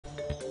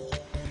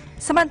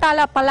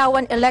Samantala,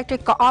 Palawan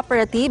Electric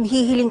Cooperative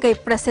hihiling kay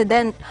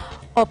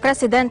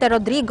Presidente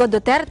Rodrigo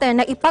Duterte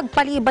na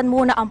ipagpaliban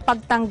muna ang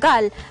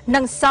pagtanggal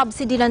ng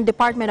subsidy ng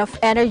Department of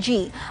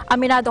Energy.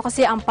 Aminado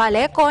kasi ang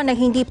PALECO na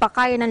hindi pa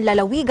kaya ng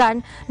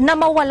lalawigan na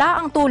mawala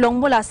ang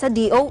tulong mula sa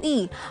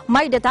DOE.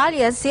 May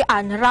detalye si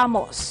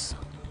Ramos.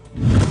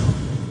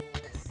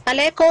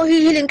 PALECO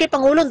hihiling kay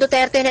Pangulong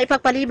Duterte na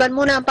ipagpaliban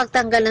muna ang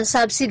pagtanggal ng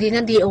subsidy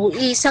ng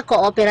DOE sa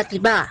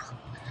kooperatiba.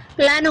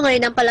 Plano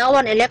ngayon ng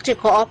Palawan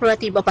Electric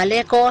Cooperative o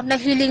PALECO na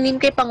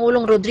hilingin kay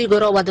Pangulong Rodrigo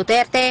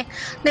Duterte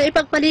na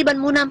ipagpaliban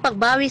muna ang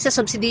pagbawi sa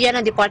subsidiya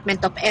ng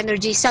Department of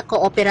Energy sa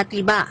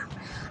kooperatiba.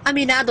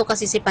 Aminado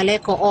kasi si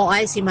PALECO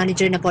OIC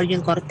Manager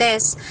Napoleon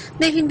Cortez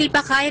na hindi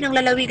pa kaya ng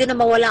lalawigan na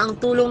mawala ang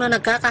tulong na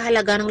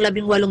nagkakahalaga ng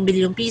 18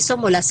 bilyong piso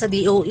mula sa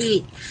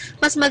DOE.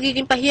 Mas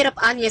magiging pahirap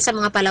anya sa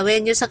mga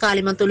Palawenyo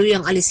sakali mang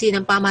tuluyang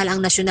alisin ng pamahalaang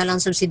nasyonal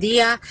ang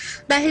subsidiya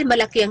dahil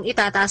malaki ang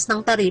itataas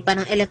ng taripa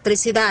ng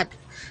elektrisidad.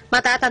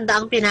 Matatanda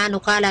ang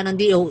pinanukala ng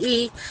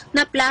DOE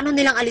na plano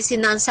nilang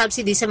alisin na ang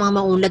subsidy sa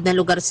mga maunlad na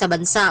lugar sa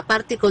bansa,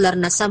 partikular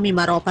na sa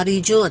Mimaropa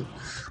Region.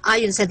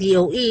 Ayon sa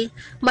DOE,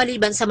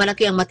 maliban sa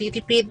malaki ang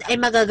matitipid ay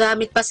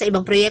magagamit pa sa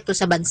ibang proyekto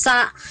sa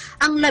bansa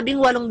ang 18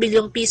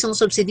 bilyong pisong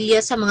subsidiya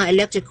sa mga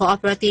electric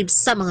cooperatives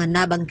sa mga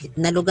nabanggit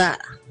na lugar.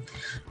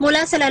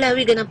 Mula sa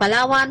lalawigan ng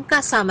Palawan,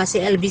 kasama si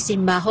LV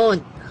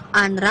Simbahon,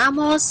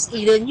 Ramos,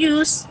 Eagle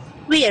News,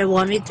 we are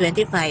one with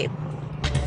 25.